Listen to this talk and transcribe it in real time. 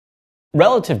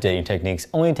Relative dating techniques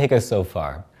only take us so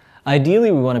far.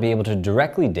 Ideally, we want to be able to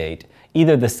directly date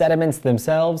either the sediments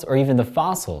themselves or even the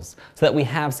fossils so that we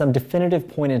have some definitive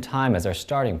point in time as our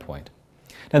starting point.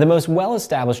 Now, the most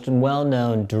well-established and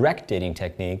well-known direct dating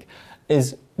technique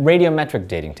is radiometric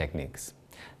dating techniques.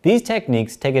 These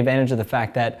techniques take advantage of the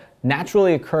fact that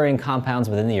naturally occurring compounds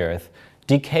within the Earth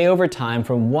decay over time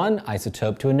from one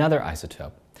isotope to another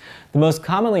isotope. The most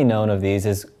commonly known of these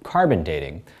is carbon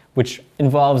dating, which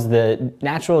involves the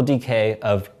natural decay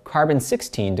of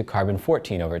carbon-16 to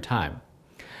carbon-14 over time.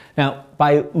 Now,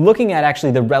 by looking at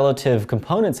actually the relative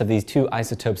components of these two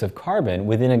isotopes of carbon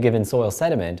within a given soil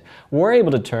sediment, we're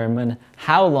able to determine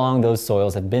how long those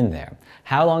soils have been there,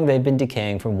 how long they've been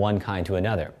decaying from one kind to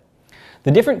another.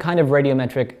 The different kind of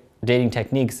radiometric dating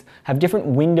techniques have different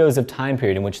windows of time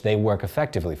period in which they work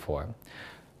effectively for.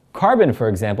 Carbon, for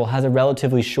example, has a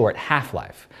relatively short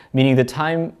half-life, meaning the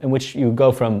time in which you go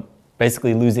from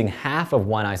basically losing half of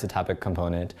one isotopic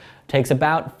component takes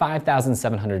about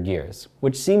 5,700 years,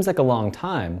 which seems like a long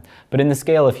time, but in the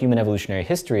scale of human evolutionary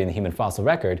history and the human fossil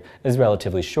record is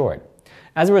relatively short.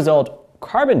 As a result,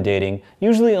 carbon dating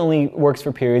usually only works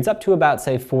for periods up to about,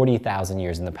 say, 40,000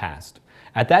 years in the past.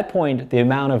 At that point, the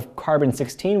amount of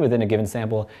carbon-16 within a given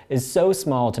sample is so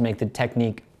small to make the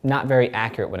technique not very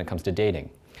accurate when it comes to dating.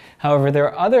 However, there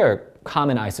are other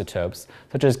common isotopes,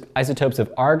 such as isotopes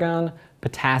of argon,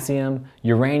 potassium,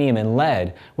 uranium, and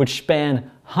lead, which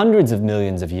span hundreds of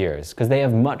millions of years because they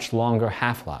have much longer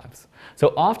half-lives. So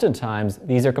oftentimes,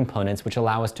 these are components which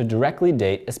allow us to directly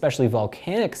date, especially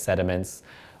volcanic sediments,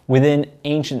 within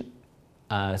ancient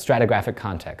stratigraphic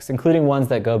contexts, including ones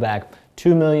that go back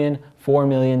 2 million, 4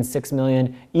 million, 6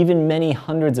 million, even many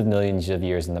hundreds of millions of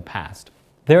years in the past.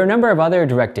 There are a number of other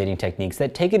direct dating techniques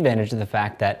that take advantage of the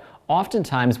fact that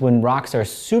oftentimes when rocks are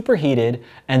superheated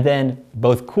and then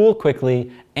both cool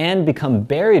quickly and become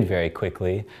buried very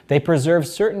quickly, they preserve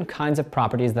certain kinds of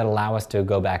properties that allow us to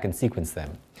go back and sequence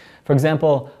them. For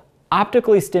example,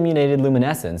 optically stimulated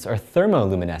luminescence, or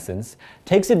thermoluminescence,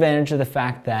 takes advantage of the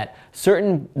fact that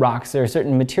certain rocks or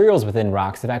certain materials within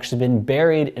rocks have actually been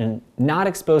buried and not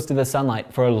exposed to the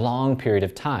sunlight for a long period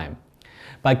of time.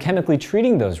 By chemically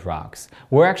treating those rocks,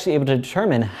 we're actually able to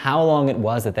determine how long it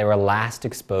was that they were last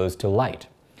exposed to light.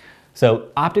 So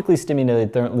optically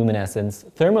stimulated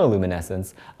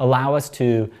thermoluminescence allow us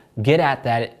to get at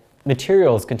that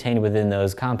materials contained within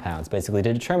those compounds, basically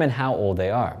to determine how old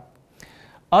they are.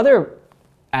 Other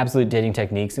absolute dating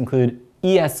techniques include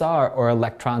ESR, or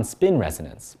electron spin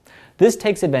resonance. This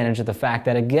takes advantage of the fact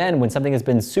that, again, when something has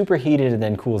been superheated and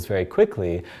then cools very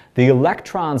quickly, the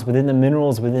electrons within the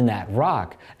minerals within that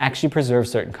rock actually preserve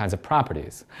certain kinds of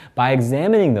properties. By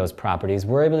examining those properties,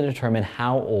 we're able to determine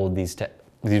how old these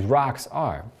rocks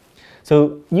are.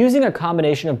 So using a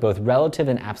combination of both relative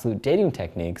and absolute dating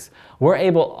techniques, we're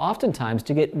able oftentimes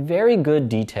to get very good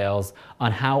details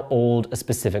on how old a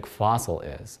specific fossil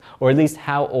is, or at least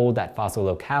how old that fossil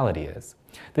locality is.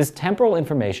 This temporal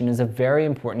information is a very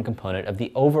important component of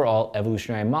the overall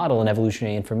evolutionary model and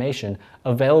evolutionary information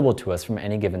available to us from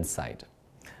any given site.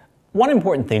 One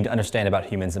important thing to understand about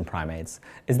humans and primates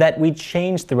is that we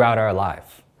change throughout our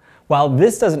life. While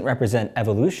this doesn't represent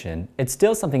evolution, it's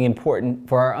still something important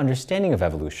for our understanding of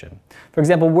evolution. For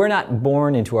example, we're not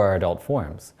born into our adult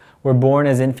forms. We're born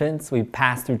as infants, we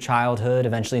pass through childhood,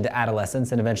 eventually into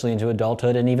adolescence, and eventually into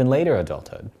adulthood, and even later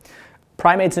adulthood.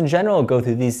 Primates in general go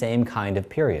through these same kind of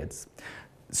periods.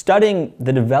 Studying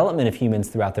the development of humans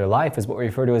throughout their life is what we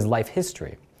refer to as life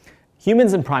history.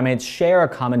 Humans and primates share a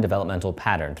common developmental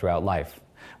pattern throughout life.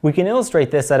 We can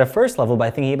illustrate this at a first level by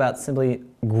thinking about simply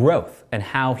growth and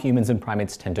how humans and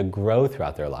primates tend to grow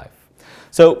throughout their life.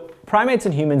 So primates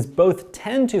and humans both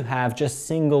tend to have just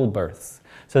single births.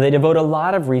 So they devote a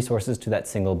lot of resources to that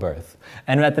single birth.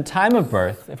 And at the time of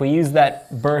birth, if we use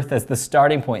that birth as the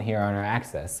starting point here on our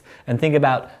axis, and think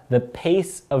about the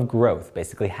pace of growth,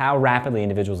 basically how rapidly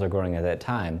individuals are growing at that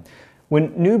time,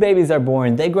 when new babies are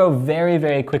born, they grow very,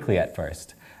 very quickly at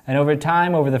first. And over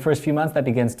time, over the first few months, that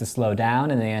begins to slow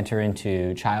down and they enter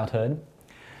into childhood.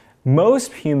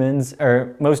 Most humans,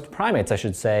 or most primates I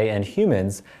should say, and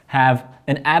humans have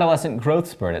an adolescent growth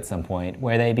spurt at some point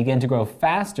where they begin to grow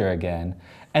faster again,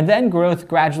 and then growth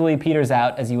gradually peters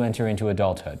out as you enter into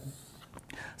adulthood.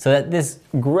 So that this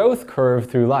growth curve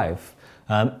through life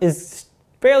is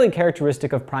fairly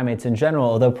characteristic of primates in general,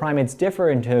 although primates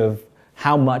differ into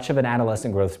how much of an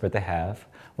adolescent growth spurt they have,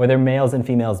 whether males and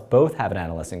females both have an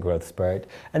adolescent growth spurt,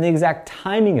 and the exact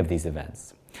timing of these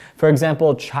events. For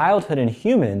example, childhood in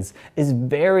humans is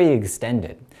very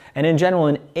extended, and in general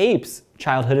in apes,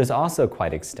 childhood is also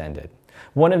quite extended.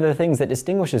 One of the things that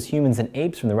distinguishes humans and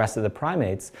apes from the rest of the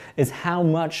primates is how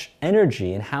much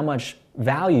energy and how much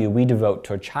value we devote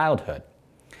toward childhood.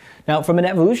 Now, from an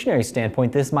evolutionary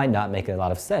standpoint, this might not make a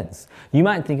lot of sense. You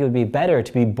might think it would be better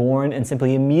to be born and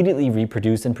simply immediately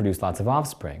reproduce and produce lots of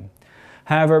offspring.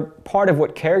 However, part of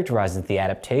what characterizes the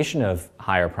adaptation of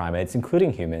higher primates,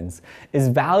 including humans, is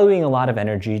valuing a lot of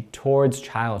energy towards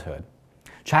childhood.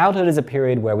 Childhood is a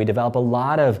period where we develop a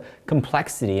lot of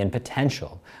complexity and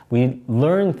potential. We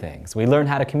learn things. We learn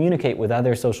how to communicate with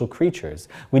other social creatures.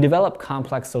 We develop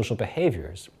complex social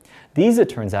behaviors. These, it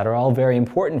turns out, are all very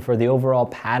important for the overall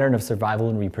pattern of survival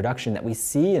and reproduction that we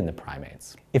see in the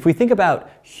primates. If we think about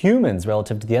humans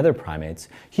relative to the other primates,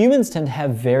 humans tend to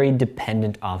have very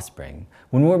dependent offspring.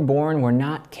 When we're born, we're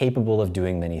not capable of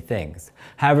doing many things.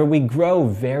 However, we grow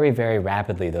very, very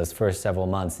rapidly those first several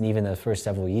months and even those first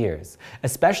several years.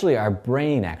 Especially our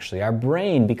brain, actually. Our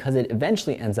brain, because it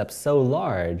eventually ends up so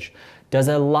large, does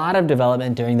a lot of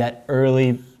development during that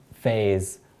early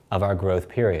phase of our growth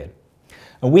period.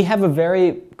 We have a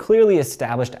very clearly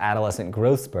established adolescent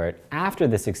growth spurt after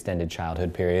this extended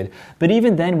childhood period, but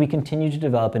even then we continue to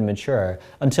develop and mature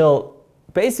until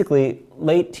basically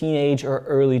late teenage or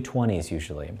early 20s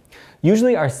usually.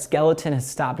 Usually our skeleton has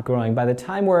stopped growing by the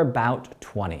time we're about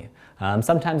 20.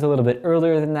 Sometimes a little bit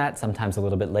earlier than that, sometimes a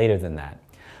little bit later than that.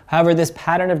 However, this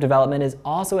pattern of development is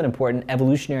also an important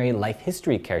evolutionary life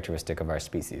history characteristic of our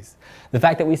species. The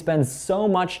fact that we spend so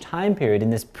much time period in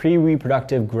this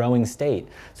pre-reproductive growing state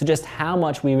suggests how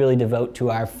much we really devote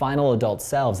to our final adult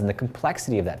selves and the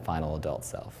complexity of that final adult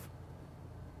self.